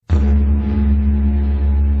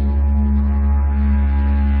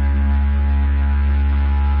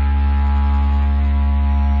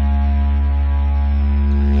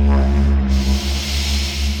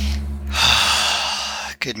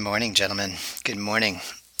morning, gentlemen. Good morning.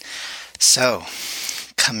 So,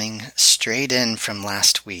 coming straight in from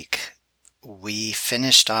last week, we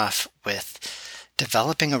finished off with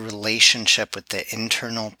developing a relationship with the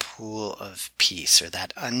internal pool of peace, or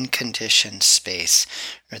that unconditioned space,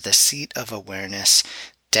 or the seat of awareness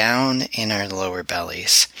down in our lower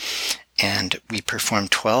bellies. And we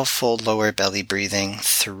performed 12-fold lower belly breathing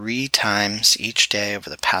 3 times each day over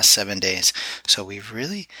the past 7 days. So we've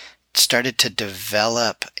really started to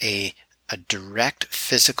develop a direct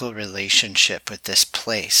physical relationship with this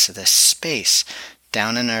place, this space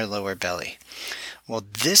down in our lower belly. Well,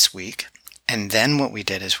 this week, and then what we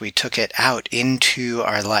did is we took it out into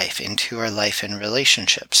our life in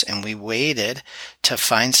relationships, and we waited to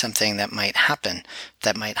find something that might happen,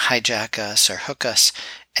 that might hijack us or hook us,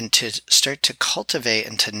 and to start to cultivate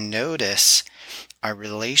and to notice our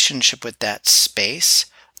relationship with that space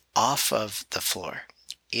off of the floor,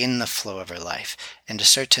 in the flow of our life, and to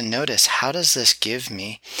start to notice, how does this give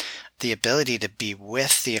me the ability to be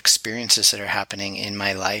with the experiences that are happening in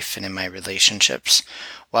my life and in my relationships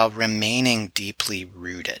while remaining deeply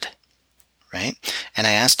rooted, right? And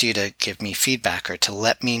I asked you to give me feedback or to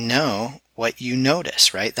let me know what you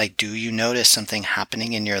notice, right? Like, do you notice something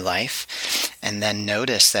happening in your life? And then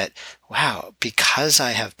notice that, wow, because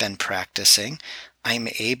I have been practicing, I'm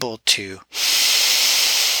able to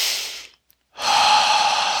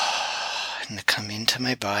and to come into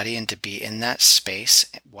my body and to be in that space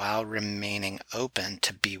while remaining open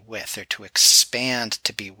to be with, or to expand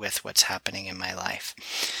to be with what's happening in my life.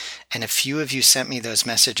 And a few of you sent me those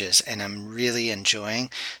messages, and I'm really enjoying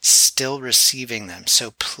still receiving them.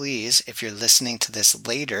 So please, if you're listening to this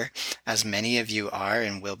later, as many of you are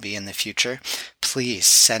and will be in the future, please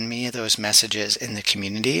send me those messages in the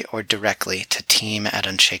community or directly to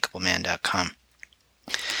team@unshakableman.com.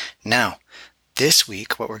 Now, this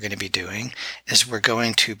week, what we're going to be doing is we're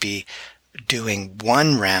going to be doing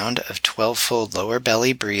 1 round of 12-fold lower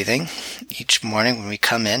belly breathing each morning when we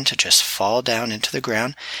come in, to just fall down into the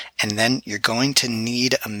ground. And then you're going to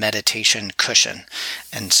need a meditation cushion.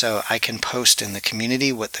 And so I can post in the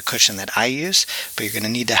community what the cushion that I use, but you're going to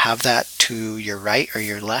need to have that to your right or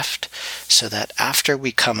your left, so that after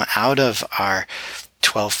we come out of our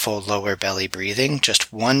 12-fold lower belly breathing,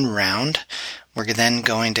 just 1 round, we're then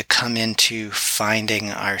going to come into finding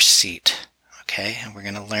our seat, okay? And we're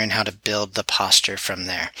going to learn how to build the posture from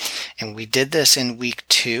there. And we did this in week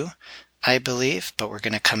 2, I believe, but we're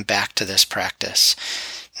going to come back to this practice.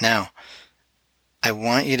 Now, I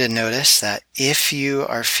want you to notice that if you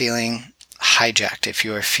are feeling hijacked, if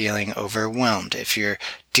you are feeling overwhelmed, if you're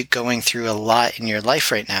going through a lot in your life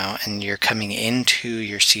right now and you're coming into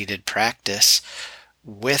your seated practice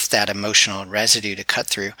with that emotional residue to cut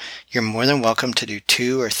through, you're more than welcome to do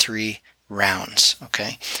 2 or 3 rounds,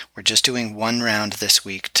 okay? We're just doing 1 round this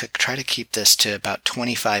week to try to keep this to about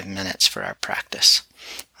 25 minutes for our practice,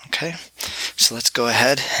 okay? So let's go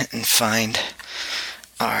ahead and find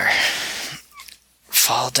our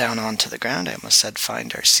fall down onto the ground. I almost said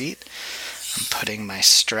find our seat. I'm putting my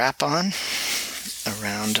strap on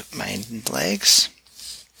around my legs,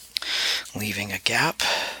 leaving a gap.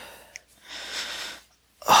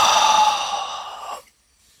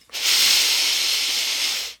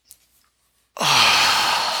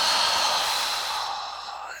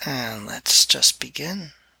 And let's just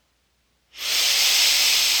begin.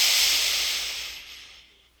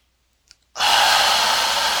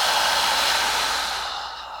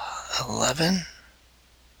 11.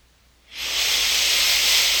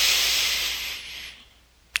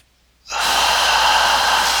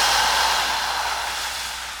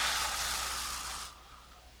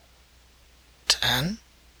 10.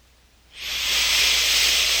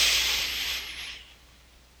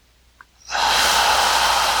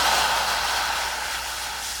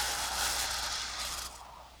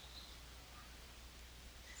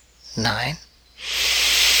 9.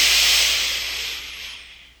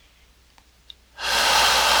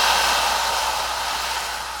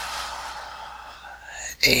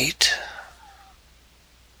 8.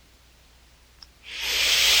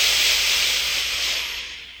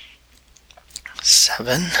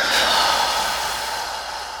 7.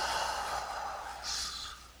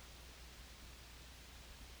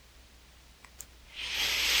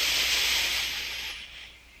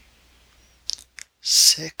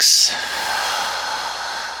 6.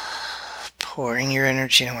 Pouring your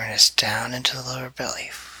energy and awareness down into the lower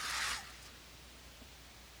belly.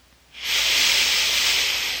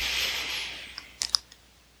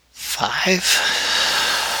 5. 4.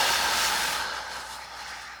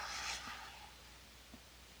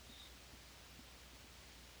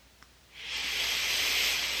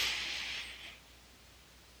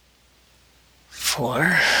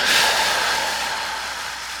 4.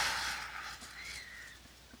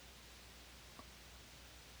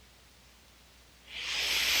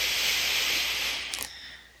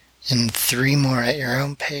 And 3 more at your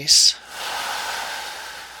own pace.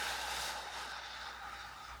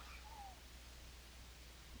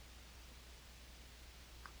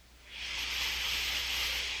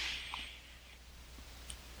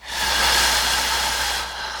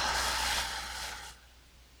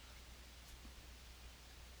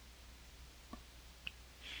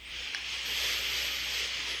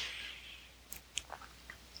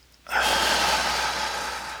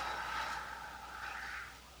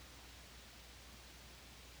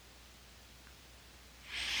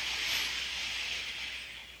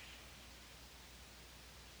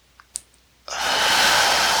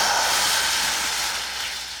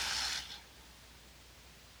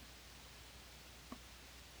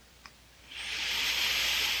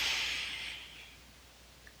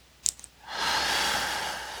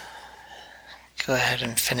 Go ahead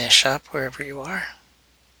and finish up wherever you are.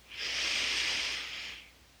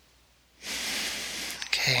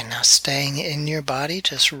 Okay, now staying in your body,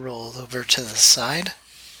 just roll over to the side.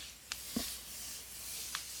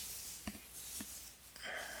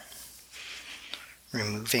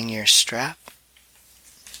 Removing your strap.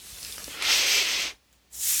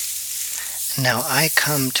 Now I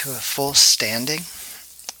come to a full standing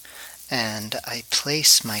and I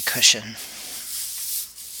place my cushion.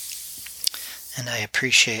 And I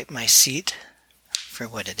appreciate my seat for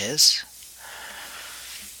what it is.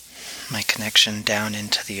 My connection down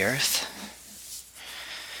into the earth.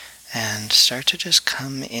 And start to just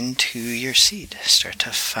come into your seat. Start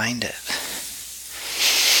to find it.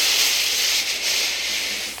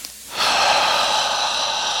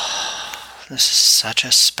 This is such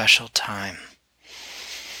a special time.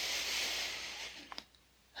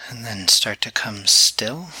 And then start to come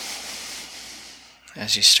still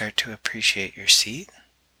as you start to appreciate your seat.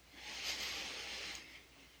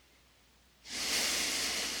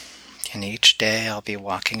 And each day I'll be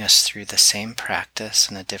walking us through the same practice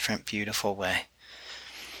in a different, beautiful way.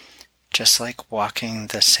 Just like walking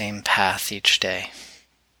the same path each day.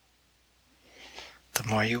 The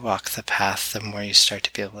more you walk the path, the more you start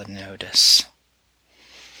to be able to notice.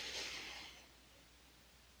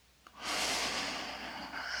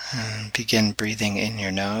 And begin breathing in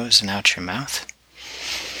your nose and out your mouth.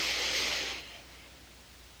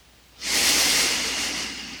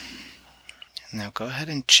 Now go ahead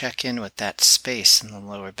and check in with that space in the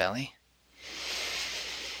lower belly.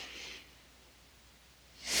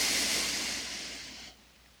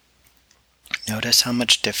 Notice how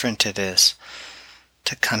much different it is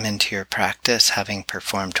to come into your practice having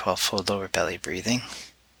performed 12-fold lower belly breathing.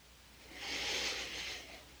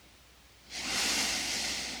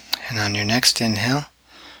 And on your next inhale,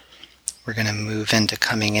 we're going to move into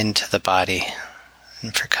coming into the body.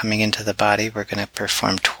 And for coming into the body, we're going to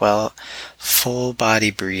perform 12 full body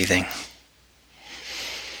breathing.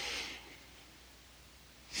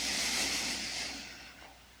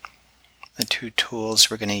 The 2 tools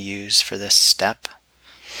we're going to use for this step,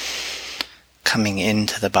 coming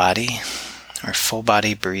into the body, are full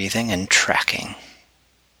body breathing and tracking.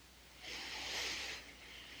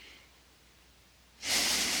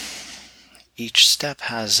 Each step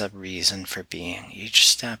has a reason for being. Each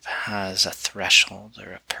step has a threshold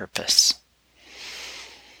or a purpose.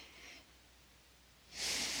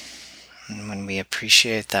 And when we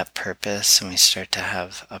appreciate that purpose and we start to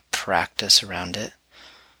have a practice around it,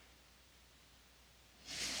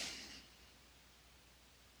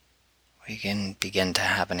 we can begin to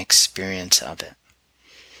have an experience of it.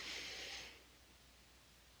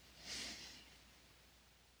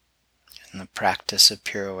 And the practice of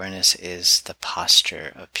pure awareness is the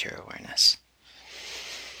posture of pure awareness.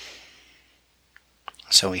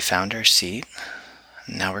 So we found our seat.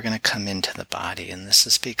 Now we're going to come into the body, and this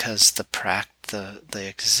is because the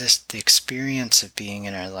experience of being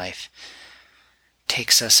in our life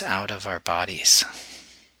takes us out of our bodies.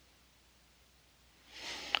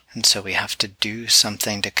 And so we have to do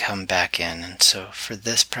something to come back in. And so for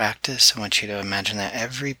this practice, I want you to imagine that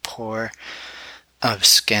every pore of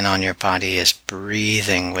skin on your body is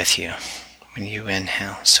breathing with you when you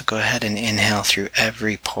inhale. So go ahead and inhale through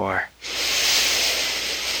every pore.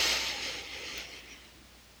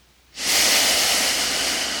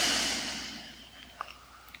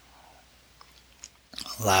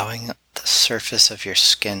 Allowing the surface of your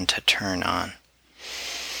skin to turn on.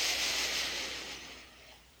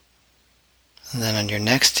 And then on your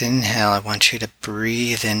next inhale, I want you to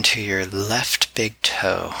breathe into your left big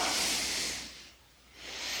toe.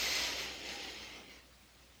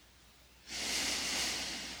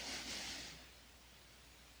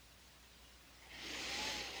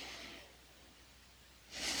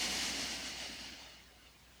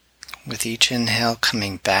 With each inhale,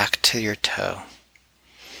 coming back to your toe.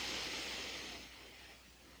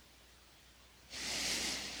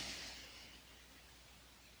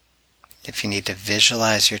 If you need to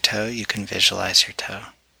visualize your toe, you can visualize your toe.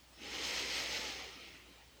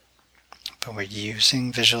 But we're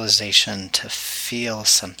using visualization to feel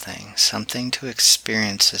something. Something to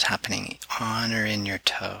experience is happening on or in your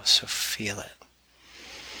toe, so feel it.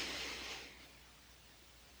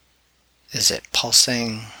 Is it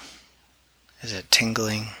pulsing? Is it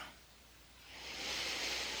tingling?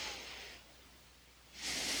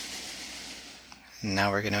 And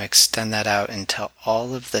now we're going to extend that out until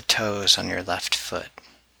all of the toes on your left foot.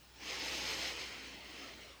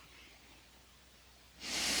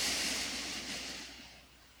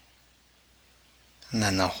 And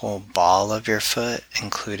then the whole ball of your foot,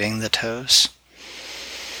 including the toes.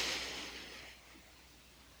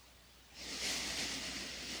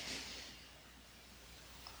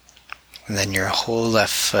 And then your whole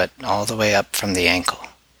left foot all the way up from the ankle.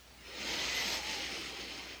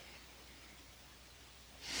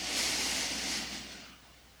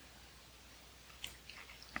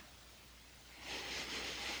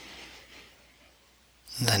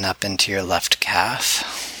 And then up into your left calf.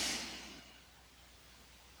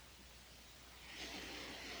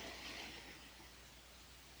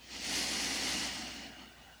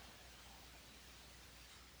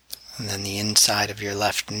 And then the inside of your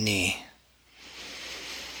left knee.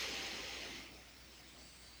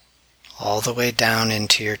 All the way down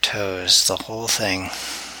into your toes, the whole thing.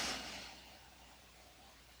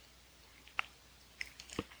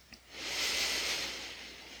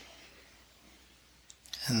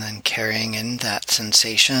 And then carrying in that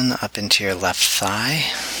sensation up into your left thigh.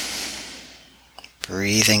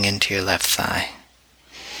 Breathing into your left thigh.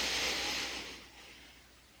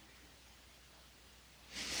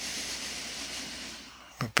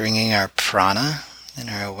 We're bringing our prana and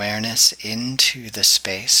our awareness into the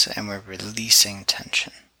space, and we're releasing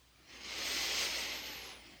tension.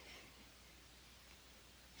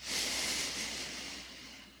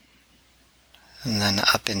 And then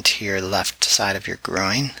up into your left side of your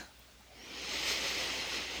groin,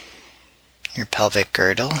 your pelvic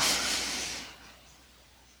girdle.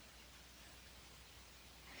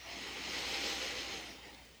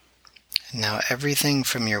 And now everything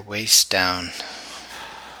from your waist down,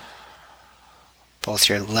 both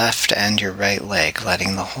your left and your right leg,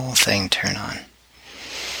 letting the whole thing turn on.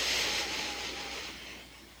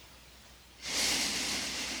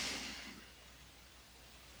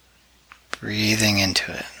 Breathing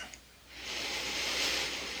into it.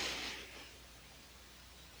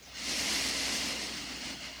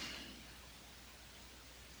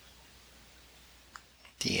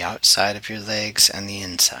 The outside of your legs and the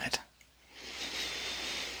inside.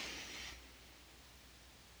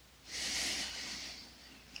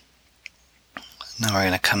 Now we're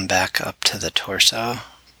going to come back up to the torso,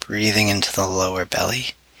 breathing into the lower belly.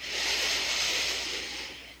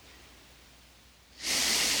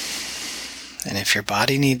 And if your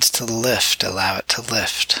body needs to lift, allow it to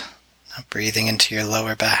lift. Now breathing into your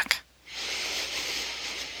lower back.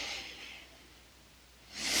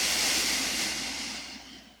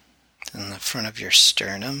 Then the front of your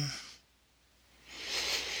sternum.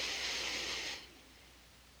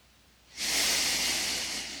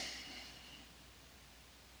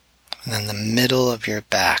 And then the middle of your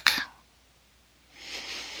back.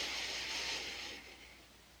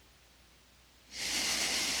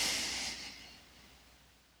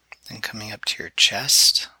 Then coming up to your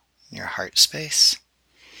chest, your heart space.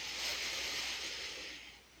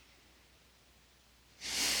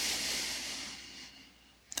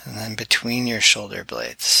 And then between your shoulder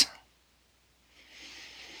blades.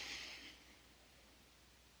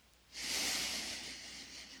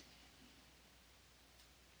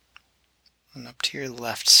 And up to your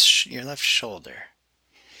left shoulder.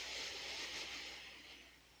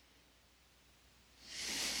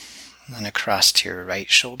 And then across to your right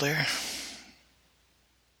shoulder.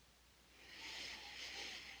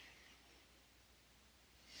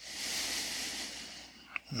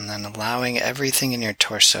 And then allowing everything in your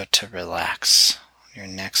torso to relax on your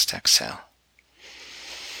next exhale.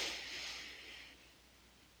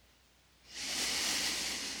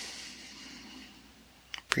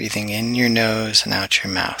 Breathing in your nose and out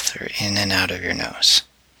your mouth, or in and out of your nose.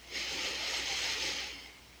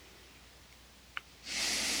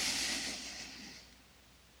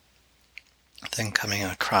 Then coming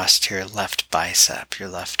across to your left bicep, your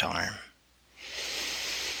left arm.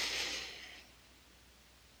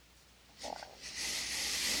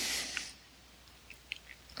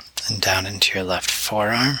 Then down into your left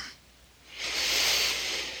forearm.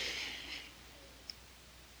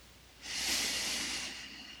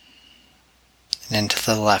 and into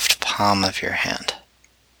the left palm of your hand.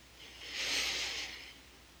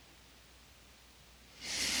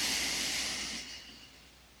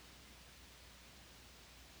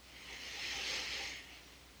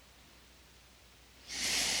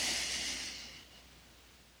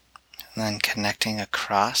 And then connecting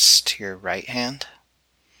across to your right hand.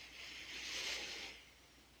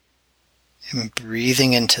 And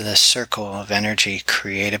breathing into the circle of energy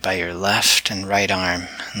created by your left and right arm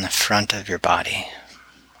in the front of your body,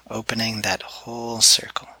 opening that whole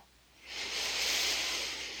circle.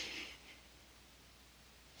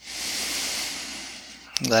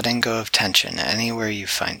 Letting go of tension anywhere you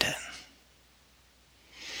find it.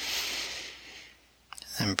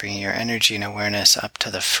 Then bring your energy and awareness up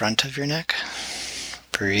to the front of your neck,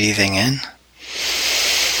 breathing in.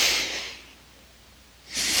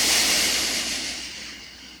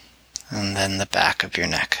 And then the back of your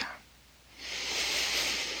neck.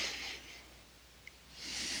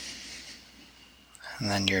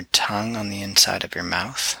 And then your tongue on the inside of your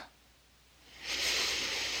mouth.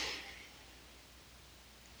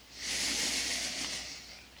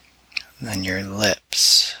 And then your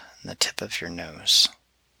lips and the tip of your nose.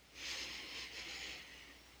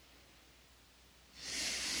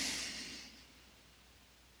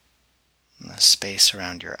 And the space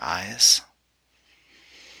around your eyes.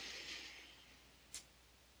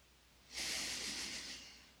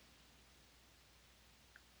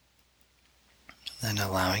 Then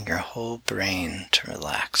allowing your whole brain to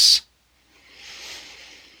relax.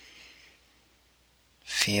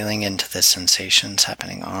 Feeling into the sensations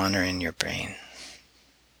happening on or in your brain.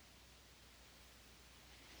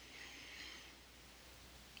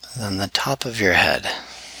 Then the top of your head.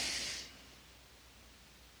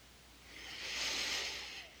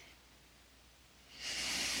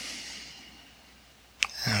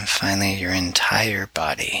 And finally your entire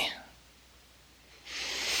body.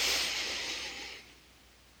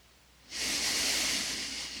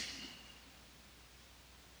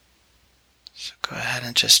 So go ahead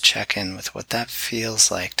and just check in with what that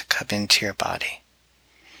feels like to come into your body.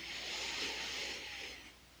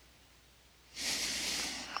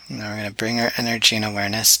 Now we're going to bring our energy and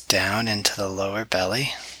awareness down into the lower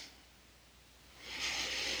belly.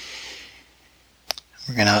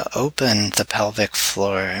 We're going to open the pelvic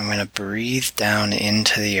floor and we're going to breathe down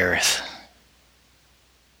into the earth.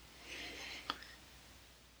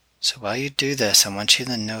 So while you do this, I want you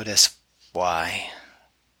to notice why.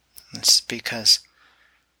 It's because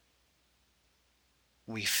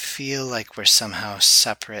we feel like we're somehow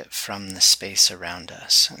separate from the space around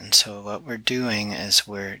us. And so what we're doing is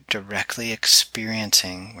we're directly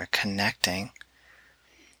experiencing, we're connecting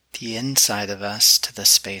the inside of us to the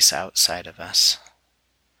space outside of us.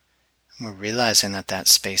 We're realizing that that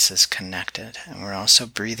space is connected, and we're also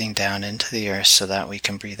breathing down into the earth so that we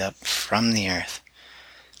can breathe up from the earth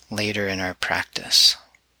later in our practice.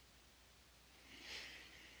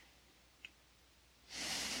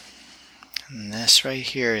 And this right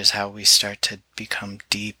here is how we start to become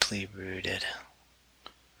deeply rooted.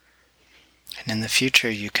 And in the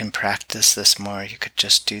future you can practice this more. You could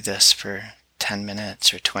just do this for 10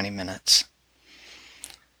 minutes or 20 minutes.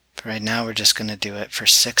 But right now we're just going to do it for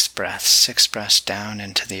 6 breaths down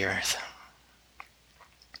into the earth.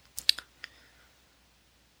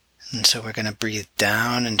 And so we're going to breathe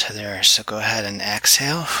down into the earth. So go ahead and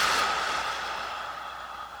exhale.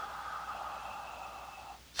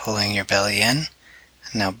 Pulling your belly in.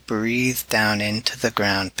 And now breathe down into the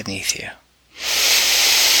ground beneath you.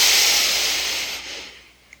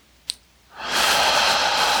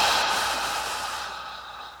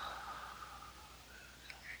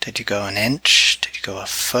 Did you go an inch? Did you go a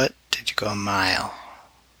foot? Did you go a mile?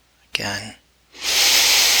 Again.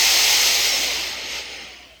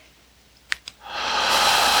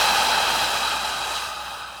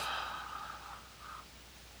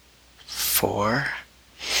 Four.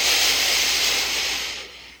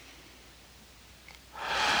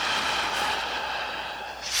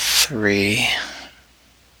 3.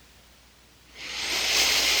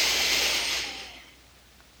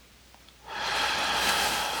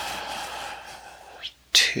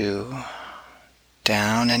 2.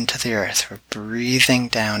 Down into the earth. We're breathing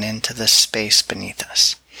down into the space beneath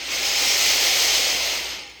us.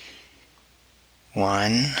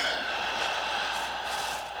 1.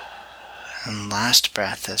 And last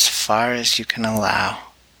breath as far as you can allow.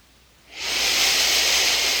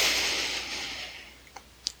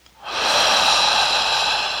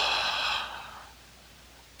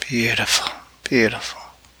 Beautiful, beautiful.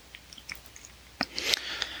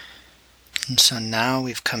 And so now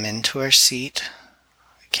we've come into our seat,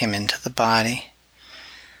 we came into the body.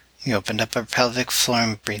 We opened up our pelvic floor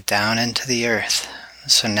and breathed down into the earth.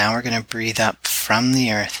 So now we're going to breathe up from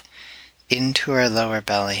the earth into our lower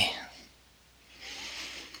belly.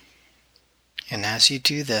 And as you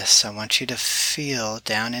do this, I want you to feel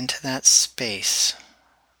down into that space.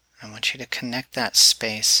 I want you to connect that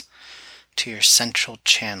space to your central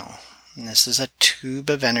channel. And this is a tube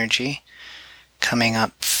of energy coming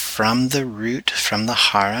up from the root, from the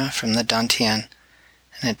hara, from the dantian,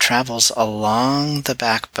 and it travels along the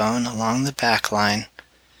backbone, along the back line,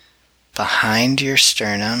 behind your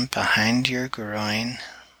sternum, behind your groin,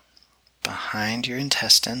 behind your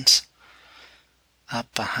intestines,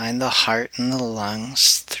 up behind the heart and the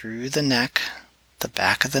lungs, through the neck, the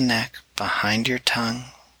back of the neck, behind your tongue,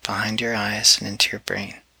 behind your eyes, and into your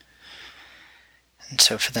brain. And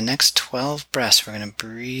so for the next 12 breaths, we're going to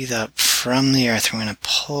breathe up from the earth. We're going to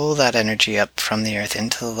pull that energy up from the earth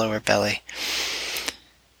into the lower belly.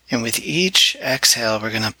 And with each exhale,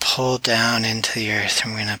 we're going to pull down into the earth.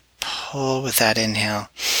 And we're going to pull with that inhale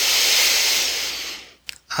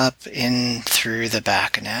up in through the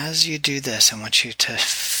back. And as you do this, I want you to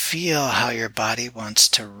feel how your body wants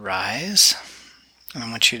to rise. And I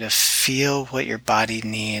want you to feel what your body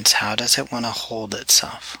needs. How does it want to hold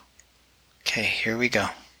itself? Okay, here we go.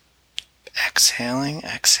 Exhaling,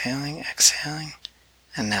 exhaling, exhaling.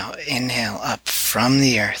 And now inhale up from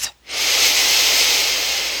the earth.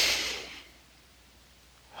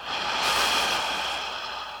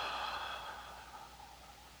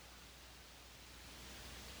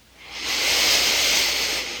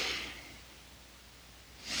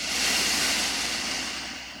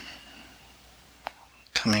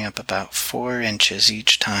 Coming up about 4 inches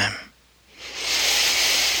each time.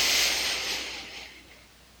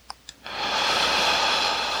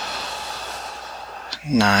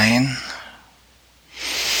 9.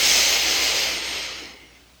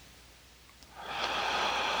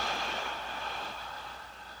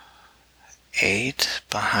 8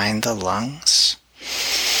 behind the lungs.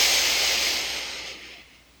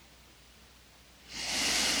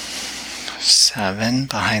 7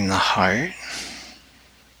 behind the heart,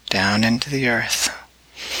 down into the earth.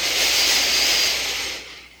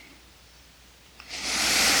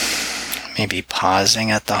 8 maybe pausing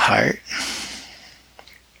at the heart. 8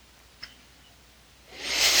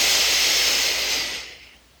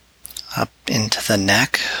 up into the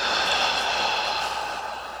neck.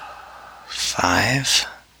 5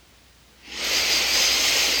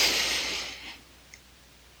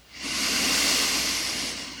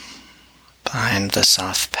 behind the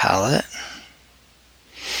soft palate.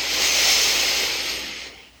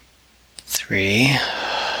 3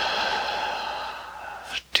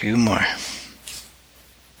 2 more.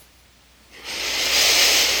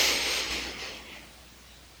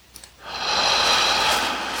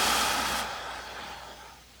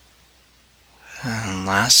 And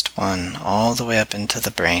last one, all the way up into the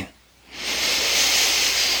brain.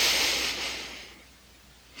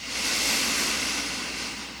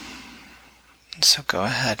 So go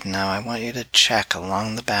ahead now, I want you to check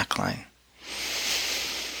along the back line.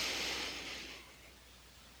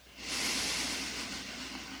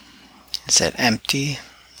 Is it empty?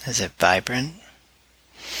 Is it vibrant?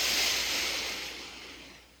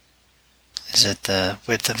 Is it the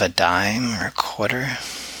width of a dime or a quarter?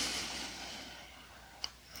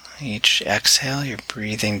 Each exhale, you're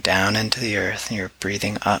breathing down into the earth, and you're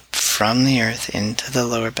breathing up from the earth into the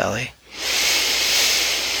lower belly.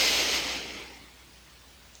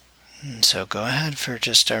 And so go ahead for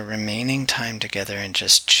just our remaining time together and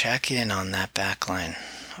just check in on that back line.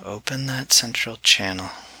 Open that central channel.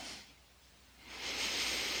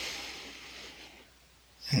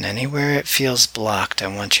 And anywhere it feels blocked, I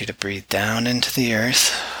want you to breathe down into the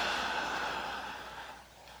earth.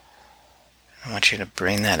 I want you to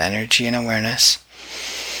bring that energy and awareness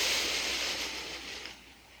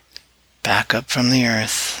back up from the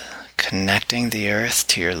earth, connecting the earth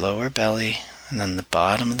to your lower belly and then the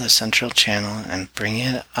bottom of the central channel, and bring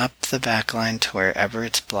it up the back line to wherever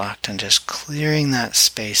it's blocked, and just clearing that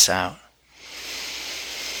space out.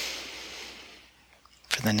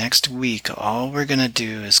 For the next week, all we're going to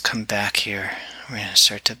do is come back here. We're going to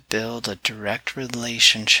start to build a direct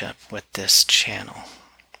relationship with this channel.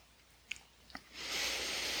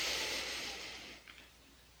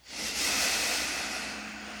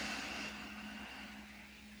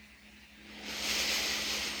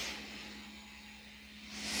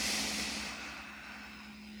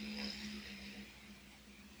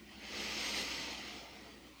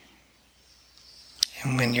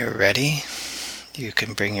 And when you're ready, you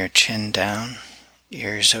can bring your chin down,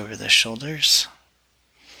 ears over the shoulders,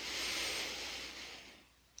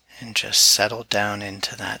 And just settle down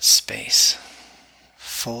into that space,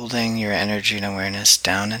 folding your energy and awareness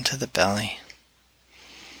down into the belly,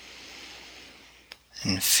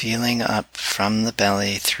 and feeling up from the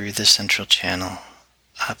belly through the central channel,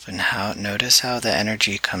 up and out. Notice how the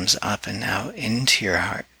energy comes up and out into your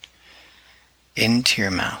heart, into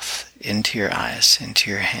your mouth, into your eyes, into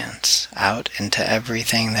your hands, out into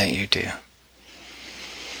everything that you do.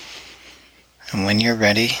 And when you're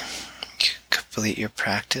ready, you complete your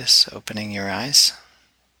practice opening your eyes.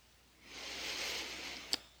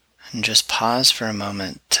 And just pause for a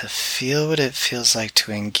moment to feel what it feels like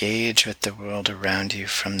to engage with the world around you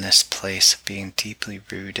from this place of being deeply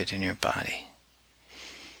rooted in your body.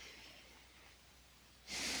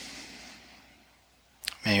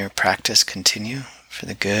 May your practice continue for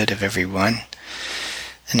the good of everyone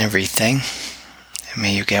and everything, and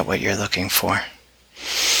may you get what you're looking for.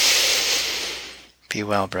 Be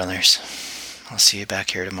well, brothers. I'll see you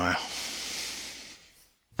back here tomorrow.